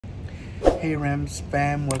Hey Ramz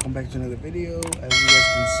Fam, welcome back to another video. As you guys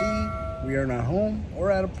can see, we are not home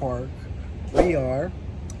or at a park. We are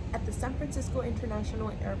at the San Francisco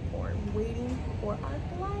International Airport waiting for our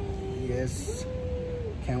flight. Yes,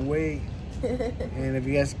 can't wait. And if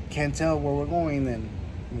you guys can't tell where we're going, then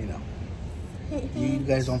you know, you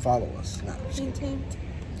guys don't follow us. No, hint, hint.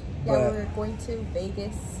 Yeah, we're going to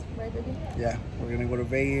Vegas, right, baby? Yeah, we're gonna go to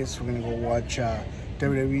Vegas. We're gonna go watch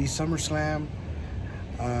WWE SummerSlam.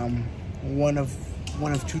 One of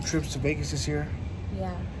 2 trips to Vegas this year.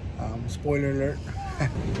 Yeah. Spoiler alert.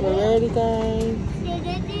 We're ready, guys.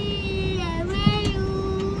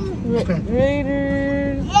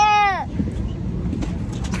 Raiders. Yeah.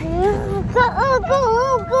 Go.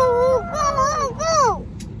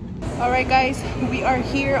 All right, guys, we are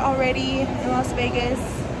here already in Las Vegas,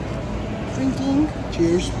 drinking.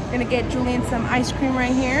 Cheers. Gonna get Julian some ice cream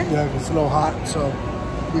right here. Yeah, it's a little hot, so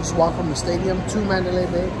we just walked from the stadium to Mandalay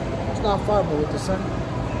Bay. It's not far, but with the sun.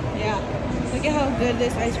 Yeah. Look at how good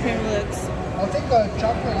this ice cream looks. I'll take a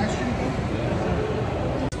chocolate ice cream.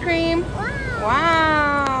 Ice cream.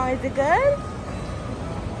 Wow. Is it good?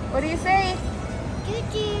 What do you say?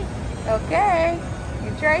 Juicy. Okay.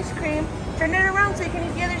 Get your ice cream. Turn it around so you can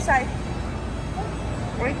eat the other side.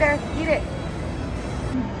 Right there. Eat it.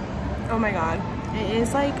 Oh my god. It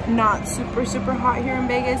is like not super hot here in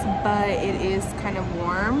Vegas, but it is kind of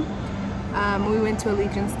warm. We went to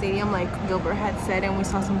Allegiant Stadium like Gilbert had said, and we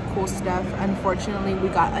saw some cool stuff. Unfortunately, we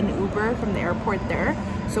got an Uber from the airport there,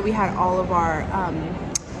 so we had all of our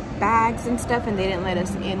bags and stuff, and they didn't let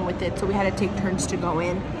us in with it, so we had to take turns to go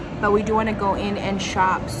in. But we do want to go in and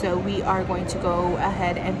shop, so we are going to go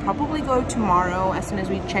ahead and probably go tomorrow as soon as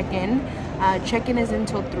we check in. Check-in is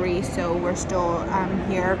until 3, so we're still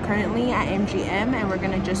here currently at MGM, and we're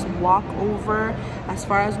gonna just walk over as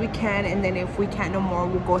far as we can, and then if we can't no more,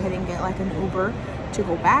 we'll go ahead and get like an Uber to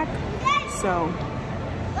go back. So,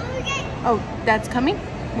 oh, that's coming?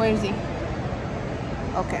 Where is he?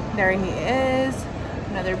 Okay, there he is.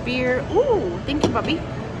 Another beer. Ooh, thank you, puppy.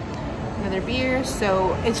 Another beer.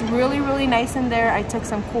 So it's really nice in there. I took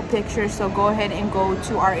some cool pictures, so go ahead and go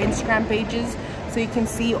to our Instagram pages so you can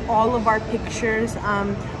see all of our pictures.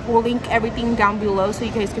 We'll link everything down below so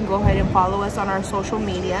you guys can go ahead and follow us on our social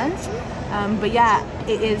medias. But yeah,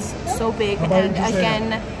 it is so big. And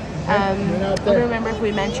again, I don't remember if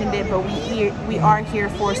we mentioned it, but we are here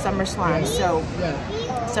for SummerSlam. So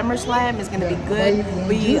SummerSlam is going to be good.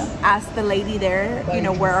 We asked the lady there, you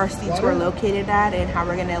know, where our seats were located at and how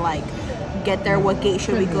we're going to like get there, what gate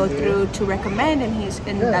should we go through to recommend,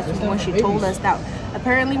 and that's when she told us that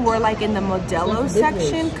apparently we're like in the Modelo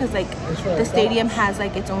section, because like the stadium has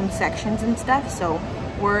like its own sections and stuff, so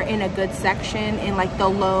we're in a good section in like the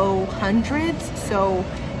low hundreds, so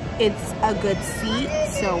it's a good seat.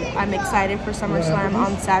 So I'm excited for SummerSlam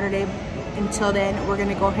on Saturday. Until then, we're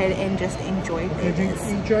gonna go ahead and just enjoy Vegas.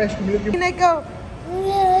 Can I go? You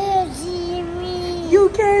can't see me. You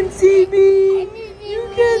can't see me.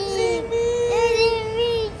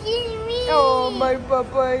 Oh, my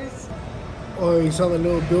papas. Oh, you saw the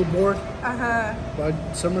little billboard? Uh-huh. About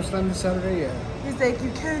SummerSlam this Saturday? Yeah. He's like,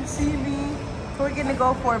 you can't see me. Who are we gonna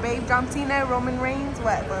go for, babe? John Cena, Roman Reigns?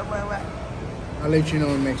 What? I'll let you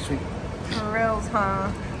know next week. For reals, huh?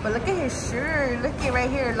 But look at his shirt. Look at right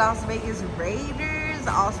here, Las Vegas Raiders,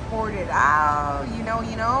 all sported out. You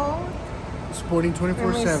know. Sporting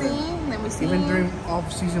 24/7. Let me see. Even during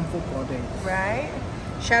off-season football days. Right.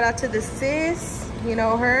 Shout out to the sis. You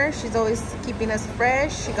know her. She's always keeping us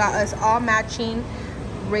fresh. She got us all matching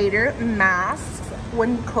Raider masks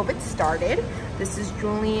when COVID started. This is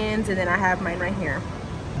Julian's, and then I have mine right here.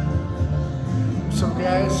 So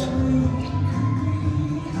guys,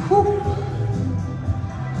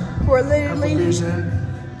 We're literally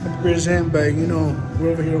beers in, but you know,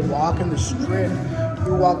 we're over here walking the strip.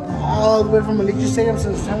 We walked all the way from Allegiant Stadium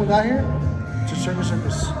since the time we got here to Circus.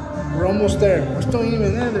 We're almost there. We're still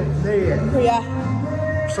even there yet. Yeah.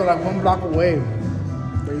 We're still like 1 block away.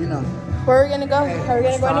 But you know. Where are we gonna go? Hey, Are we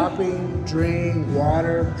gonna go? Stopping, drink,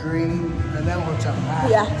 water, drink, and then hotel.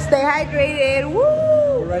 Yeah. Stay hydrated.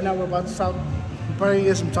 Woo! Right now we're about to stop. We're probably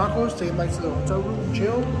get some tacos, take it back to the hotel room,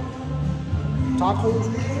 chill. Tacos,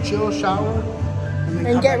 chill, shower, and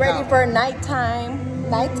then get ready for nighttime.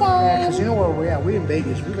 Yeah, because you know where we're at. We're in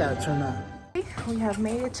Vegas. We gotta turn up. We have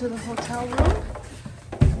made it to the hotel room.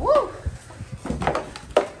 Woo!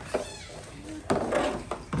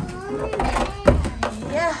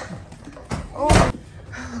 Yeah. Oh.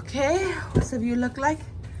 Okay. What's the view look like?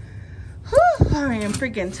 Whew, I am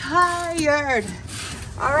freaking tired.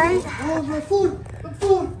 All right. Oh, my food. The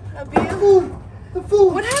food. A view. The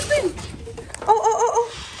food. What happened?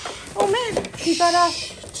 Oh man. He got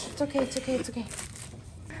It's okay, it's okay, it's okay.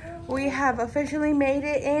 We have officially made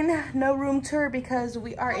it in. No room tour because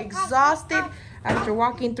we are exhausted after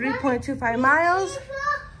walking 3.25 miles.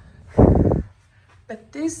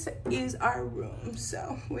 But this is our room,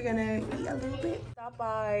 so we're gonna eat a little bit. Stopped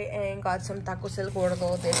by and got some tacos el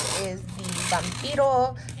gordo. This is the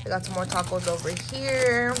vampiro. We got some more tacos over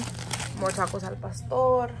here. More tacos al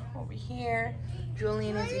pastor over here.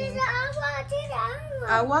 Julian is eating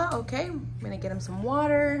agua. Okay, I'm gonna get him some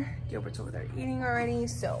water. Gilbert's over there eating already,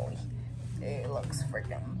 so it looks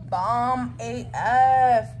freaking bomb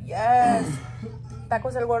AF. Yes.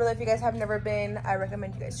 Tacos el gordo. If you guys have never been, I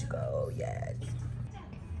recommend you guys to go. Yes.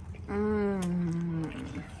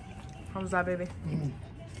 How's that, baby?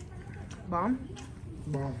 Bomb?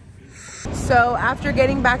 Bomb. So after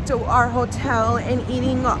getting back to our hotel and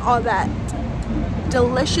eating all that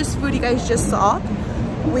delicious food you guys just saw,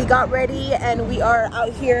 we got ready and we are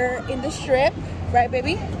out here in the strip, right,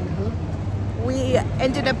 baby? We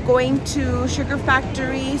ended up going to Sugar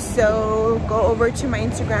Factory, so go over to my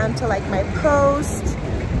Instagram to like my post.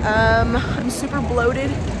 I'm super bloated,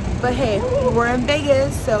 but hey, we're in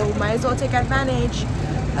Vegas, so might as well take advantage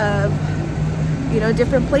of, you know,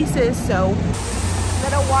 different places. So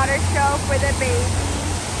little water show for the baby.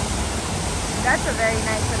 That's a very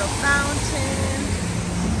nice little fountain.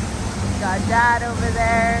 Got Dad over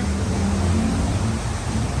there.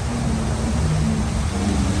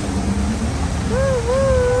 Woo, woo.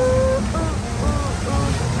 Ooh, ooh, ooh.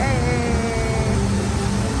 Hey.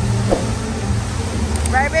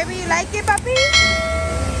 Right, baby? You like it, puppy?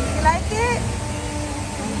 You like it?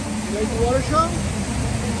 You like the water show?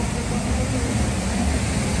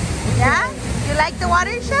 Yeah? You like the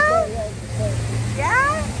water show?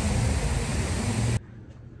 Yeah?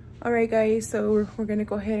 Alright guys, so we're gonna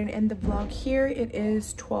go ahead and end the vlog here. It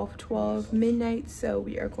is 12:12 midnight, so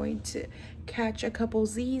we are going to catch a couple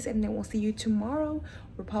Z's and then we'll see you tomorrow.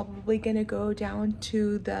 We're probably gonna go down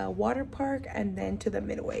to the water park and then to the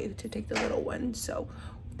Midway to take the little one. So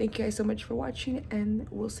thank you guys so much for watching and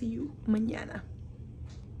we'll see you mañana.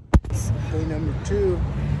 Day number 2.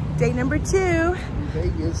 Day number 2. In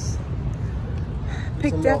Vegas.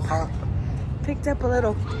 Picked up a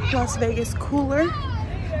little Las Vegas cooler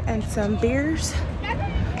and some beers.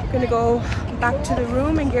 Gonna go back to the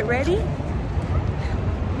room and get ready.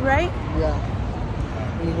 Right? Yeah.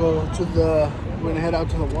 We're gonna head out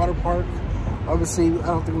to the water park. Obviously, I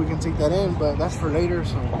don't think we can take that in, but that's for later,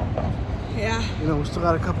 so. Yeah. You know, we still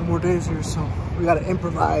got a couple more days here, so we gotta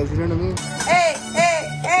improvise, you know what I mean? Hey, hey,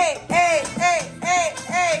 hey, hey, hey, hey,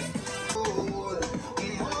 hey.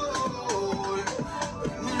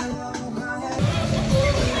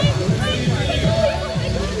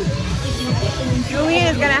 Julian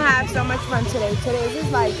is gonna have so much fun today. Today's is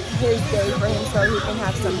like his day for him, so he can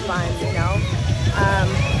have some fun, you know.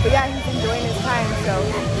 But yeah, he's enjoying his time. So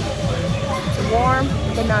it's warm,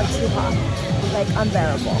 but not too hot, like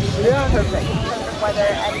unbearable. Yeah, perfect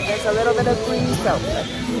weather, and there's a little bit of breeze, so.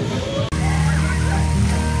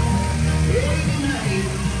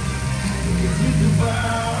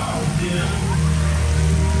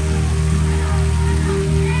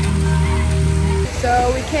 So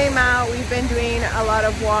we came out, we've been doing a lot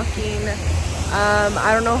of walking.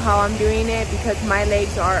 I don't know how I'm doing it because my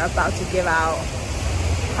legs are about to give out.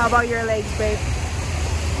 How about your legs, babe?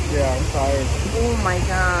 Yeah, I'm tired. Oh my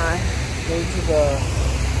God.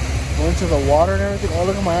 Going to the water and everything. Oh,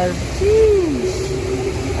 look at my eyes.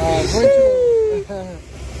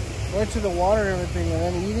 Going to the water and everything and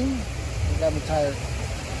then eating, it got me tired.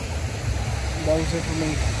 That was it for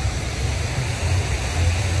me.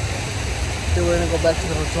 Then we're gonna go back to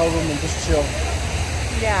the hotel room and just chill.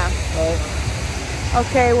 Yeah. All right.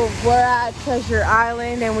 Okay, well, we're at Treasure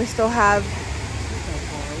Island and we still have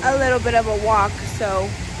a little bit of a walk. So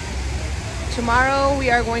tomorrow we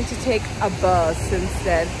are going to take a bus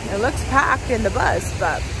instead. It looks packed in the bus,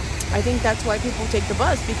 but I think that's why people take the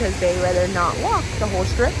bus, because they rather not walk the whole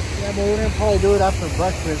strip. Yeah, but we're gonna probably do it after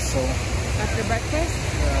breakfast, so. After breakfast?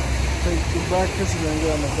 Yeah. Take the breakfast and then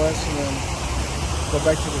get on the bus and then go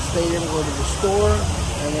back to the stadium, go to the store,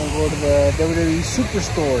 and then go to the WWE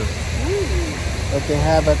Superstore that they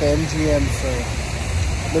have at the MGM. So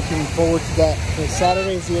looking forward to that. Because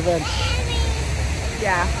Saturday is the event.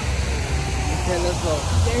 Yeah. Okay, let's go.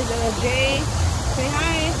 There's a Jay. Say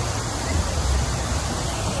hi.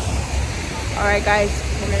 All right, guys,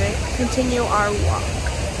 we're gonna continue our walk.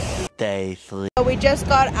 Day 3. So we just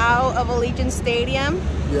got out of Allegiant Stadium.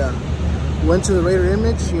 Yeah. Went to the Raider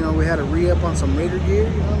Image. You know, we had to re-up on some Raider gear.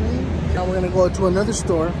 You know what I mean? Now we're gonna go to another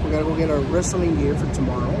store. We gotta go get our wrestling gear for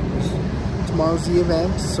tomorrow. Tomorrow's the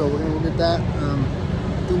event, so we're gonna go get that.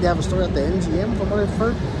 I think think they have a store at the MGM from what I've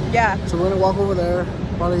heard. Yeah. So we're gonna walk over there,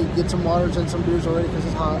 probably get some waters and some beers already because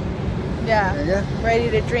it's hot. Yeah. Yeah. Ready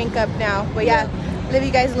to drink up now. But yeah, give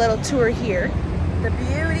you guys a little tour here. The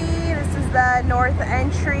beauty. This is the north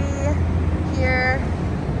entry. Here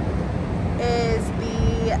is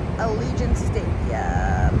the Allegiant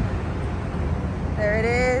Stadium. There it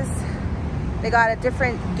is. They got a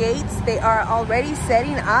different gates. They are already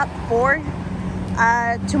setting up for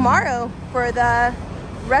tomorrow for the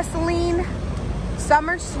wrestling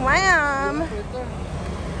Summer Slam.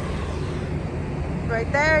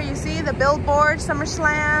 Right there, you see the billboard, Summer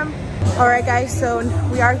Slam. All right, guys, so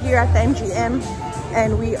we are here at the MGM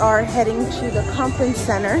and we are heading to the conference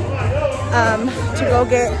center to go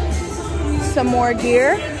get some more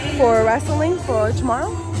gear for wrestling for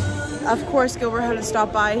tomorrow. Of course, Gilbert had to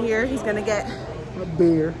stop by here. He's gonna get a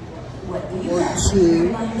beer or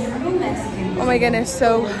two. Oh my goodness,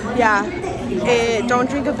 so yeah, don't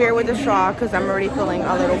drink a beer with a straw because I'm already feeling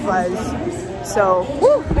a little buzz. So,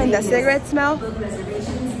 whew, and the cigarette smell,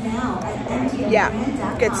 yeah,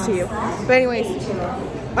 gets to you. But anyways,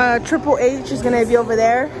 Triple H is gonna be over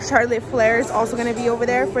there. Charlotte Flair is also gonna be over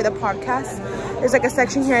there for the podcast. There's like a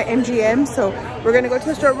section here at MGM, so we're gonna go to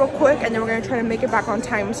the store real quick and then we're gonna try to make it back on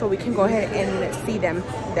time so we can go ahead and see them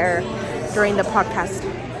there during the podcast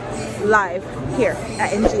live here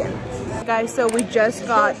at MGM. Guys, so we just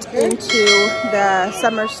got into the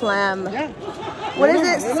SummerSlam. What is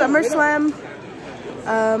it? SummerSlam.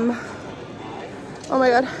 Oh my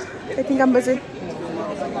god, I think I'm busy.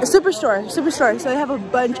 A Superstore. So they have a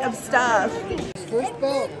bunch of stuff. First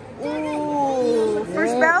belt. Ooh,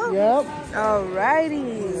 first belt? Yep.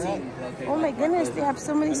 Alrighty. Oh my goodness, they have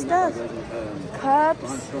so many stuff.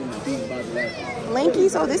 Cups.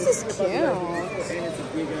 Blankies. Oh, this is cute.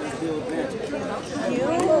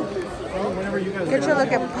 Get your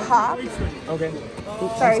look at Pop. Okay.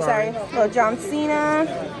 Sorry. Oh, John Cena.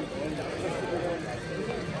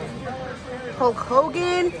 Hulk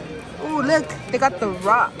Hogan. Ooh, look, they got The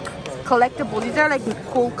Rock. Collectibles. These are like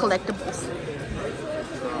cool collectibles.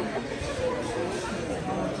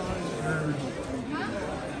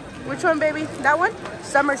 Which one, baby? That one?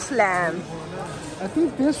 SummerSlam. I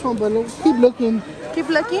think this one, but keep looking. Keep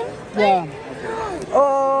looking? Yeah.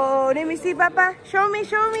 Oh, let me see, Papa. Show me.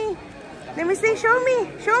 Let me see, show me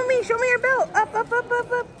your belt. Up.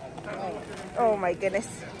 Oh my goodness.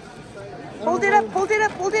 Hold it up.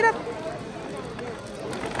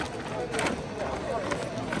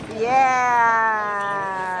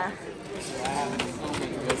 Yeah.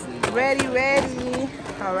 Ready.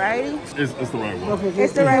 Alrighty. It's the right one.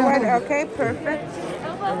 It's the right one. Okay, perfect.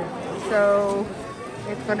 So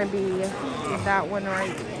it's gonna be that one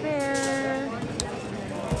right there.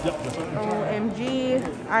 OMG,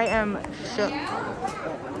 I am shook.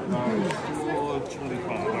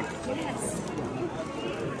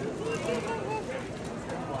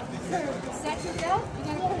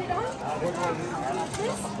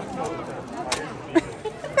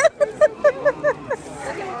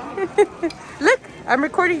 Look, I'm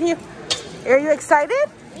recording you. Are you excited?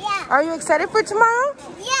 Yeah. Are you excited for tomorrow?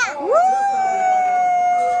 Yeah. Woo!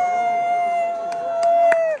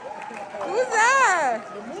 Who's that?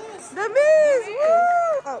 The Miz.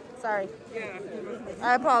 Woo! Oh, sorry.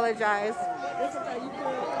 I apologize. Woo!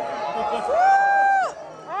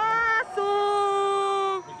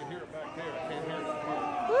 Awesome!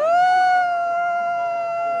 Woo!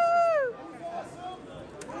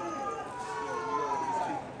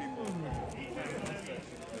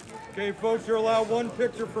 Okay, folks, you're allowed one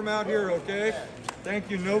picture from out here, okay? Thank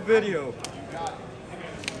you, no video.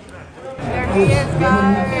 There he is,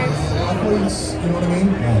 guys. Athletes, you know what I mean?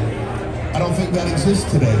 I don't think that exists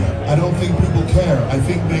today. I don't think people care. I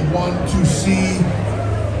think they want to see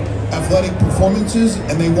athletic performances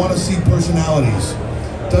and they want to see personalities.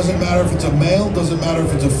 Doesn't matter if it's a male, doesn't matter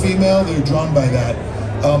if it's a female, they're drawn by that.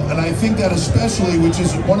 And I think that especially, which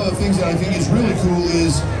is one of the things that I think is really cool,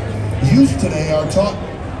 is youth today are taught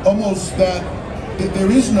almost that there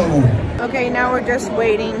is no... Okay, now we're just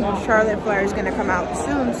waiting. Charlotte Flair is gonna come out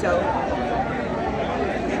soon, so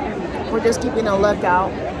we're just keeping a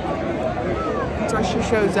lookout until she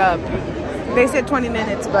shows up. They said 20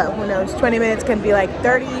 minutes, but who knows? 20 minutes can be like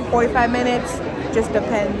 30, 45 minutes. Just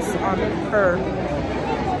depends on her.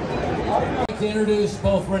 I'd like to introduce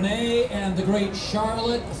both Renee and the great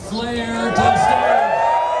Charlotte Flair to the stage.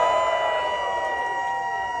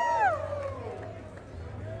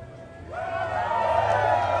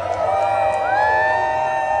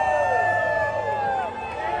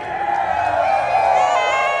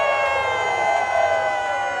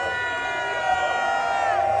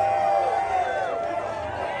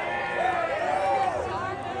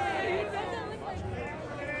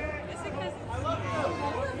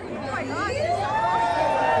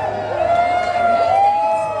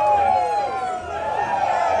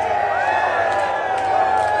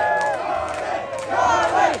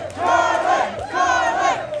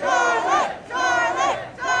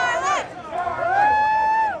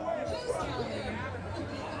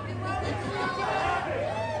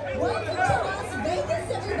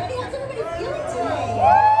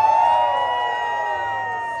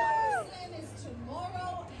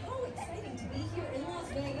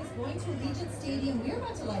 to Allegiant Stadium. We're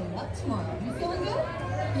about to light it up tomorrow. You feeling good?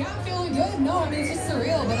 Yeah, I'm feeling good. No, I mean, it's just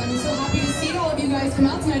surreal, but I'm so happy to see all of you guys come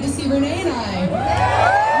out tonight to see Renee and I.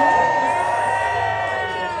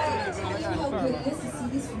 Tell you how good it is to see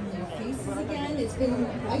these familiar faces again. It's been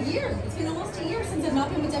a year. It's been almost a year since I've not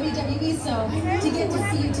been with WWE, so to get to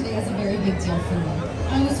see you today is a very big deal for me.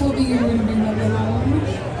 I was hoping you were going to bring that along.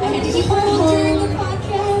 I had to keep her home during the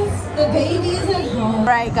podcast. The baby is at home.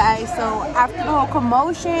 Alright guys, so after the whole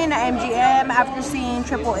commotion at MGM, after seeing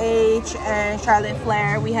Triple H and Charlotte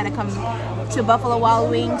Flair, we had to come to Buffalo Wild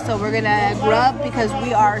Wings. So we're gonna grub because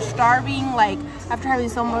we are starving. Like, after having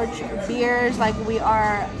so much beers, like, we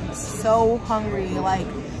are so hungry. Like,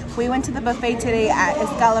 we went to the buffet today at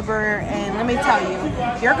Excalibur, and let me tell you,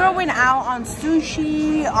 your girl went out on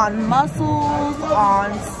sushi, on mussels,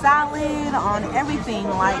 on salad, on everything.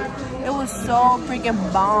 Like, it was so freaking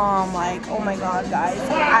bomb. Like, oh my god, guys,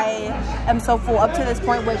 I am so full up to this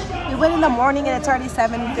point. Which we went in the morning and it's already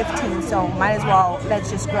 7:15, so might as well let's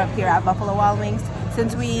just grab here at Buffalo Wild Wings.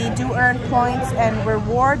 Since we do earn points and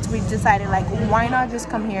rewards, we decided, like, why not just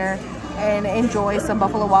come here and enjoy some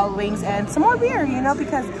Buffalo Wild Wings and some more beer, you know,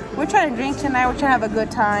 because we're trying to drink tonight, we're trying to have a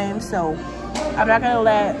good time. So I'm not gonna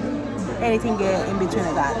let anything get in between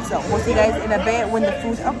of that. So we'll see you guys in a bit when the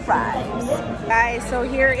food arrives. Guys, so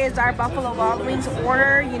here is our Buffalo Wild Wings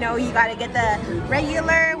order. You know, you gotta get the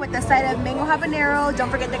regular with the side of mango habanero.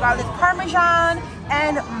 Don't forget the garlic parmesan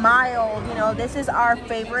and mild. You know, this is our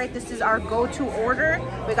favorite. This is our go-to order.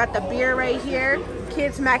 We got the beer right here.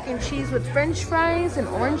 Kids mac and cheese with french fries and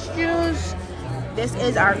orange juice. This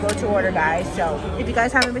is our go-to order, guys. So if you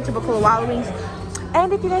guys haven't been to Buffalo Wild Wings,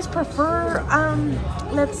 and if you guys prefer,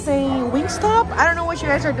 let's say Wingstop, I don't know what you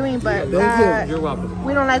guys are doing, but You're welcome.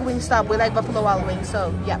 we don't like Wingstop. We like Buffalo Wild Wings.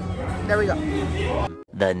 So yeah, there we go.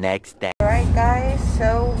 The next day. All right, guys.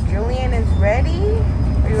 So Julian is ready.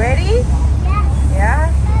 Are you ready? Yeah.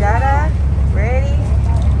 Yeah. Dada, ready?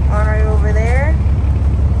 On right over there.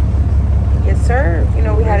 Yes, sir. You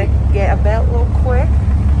know, we had to get a belt real quick.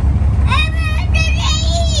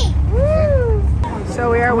 Woo! So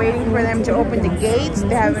we are waiting for them to open the gates.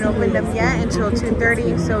 They haven't opened them yet until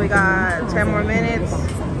 2:30, so we got 10 more minutes.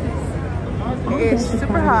 It is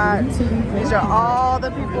super hot. These are all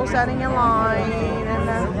the people standing in line. And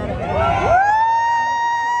woo!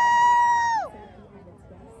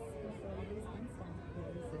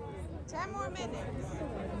 10 more minutes.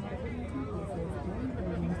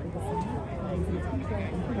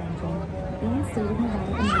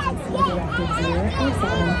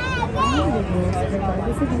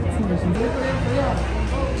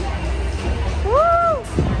 Woo!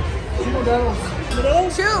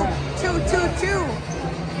 Two.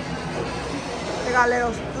 They got a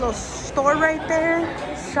little store right there.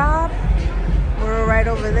 Shop. We're right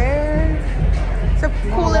over there. It's a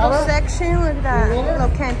cool little section. Look at that little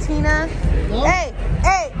cantina. Hey!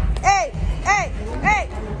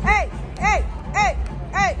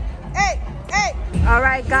 All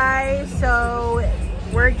right, guys. So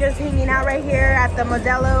we're just hanging out right here at the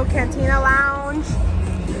Modelo Cantina Lounge.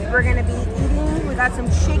 We're gonna be eating. We got some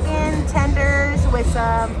chicken tenders with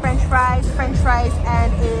some french fries,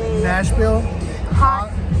 and a Nashville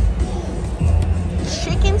hot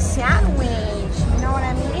chicken sandwich. You know what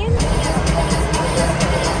I mean?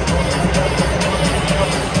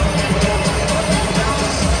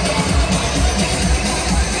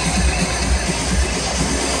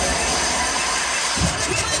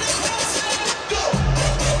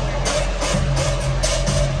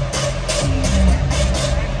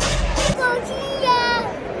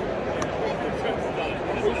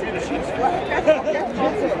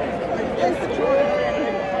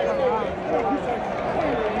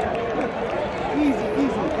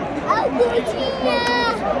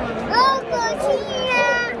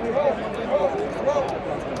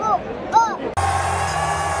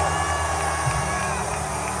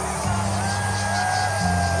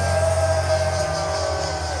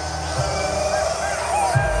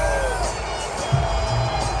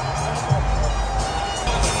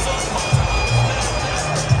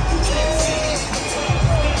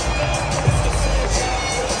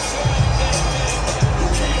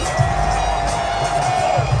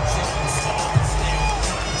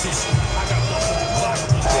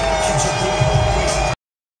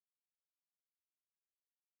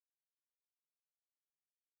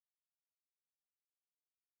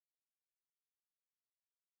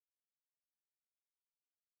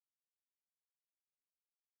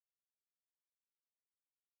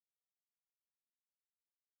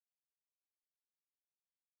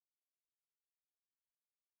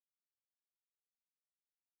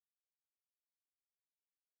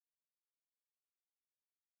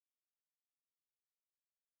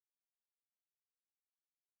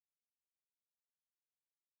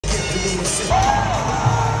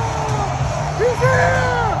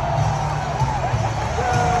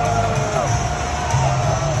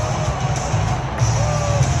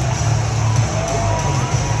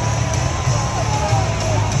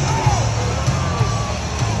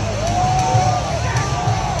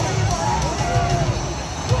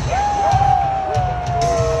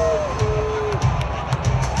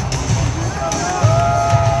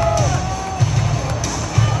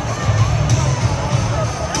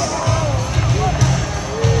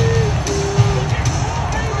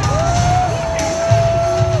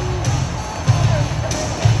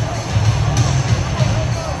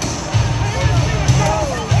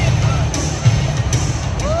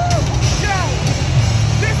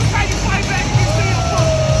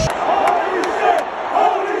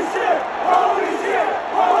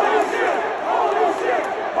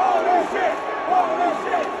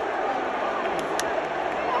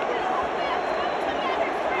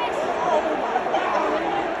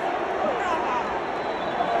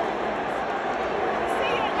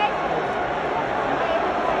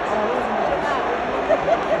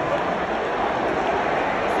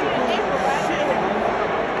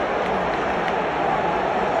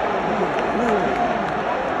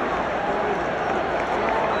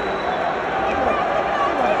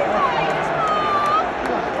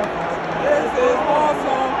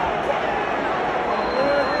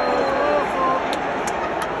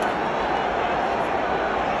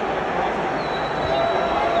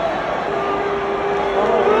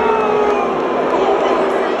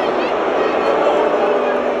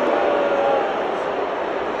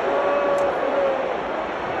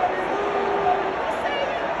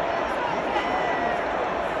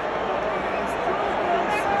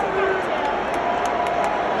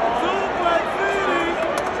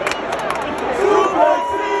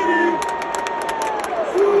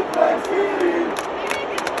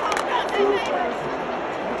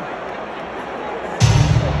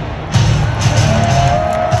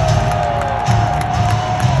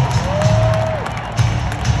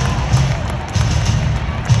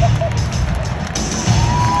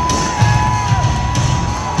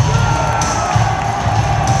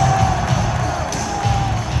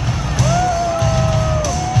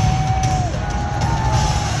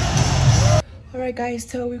 Alright guys,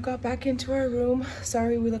 so we got back into our room.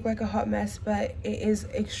 Sorry we look like a hot mess, but it is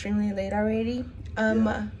extremely late already.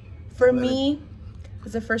 For me, it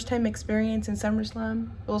was a first time experience in SummerSlam.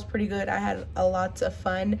 It was pretty good. I had a lots of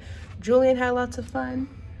fun. Julian had lots of fun.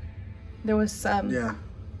 There was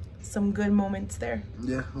some good moments there.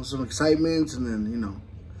 Yeah, some excitement, and then, you know,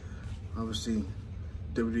 obviously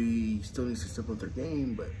WWE still needs to step up their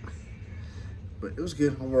game, but it was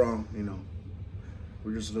good overall. You know,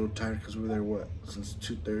 we're just a little tired because we were there since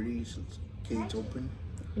 2:30, since gates open.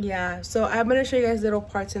 Yeah, so I'm gonna show you guys little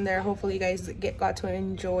parts in there. Hopefully you guys got to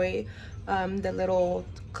enjoy the little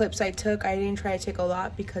clips I took. I didn't try to take a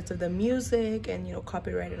lot because of the music and, you know,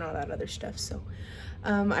 copyright and all that other stuff. So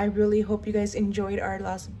I really hope you guys enjoyed our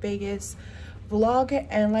Las Vegas vlog,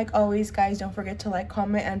 and like always guys, don't forget to like,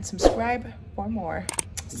 comment, and subscribe for more.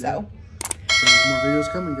 So there's more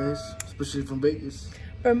videos coming, guys, especially from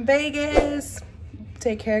Vegas.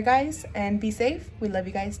 Take care guys, and be safe. We love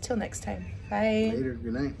you guys. Till next time. Bye. Later.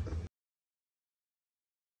 Good night.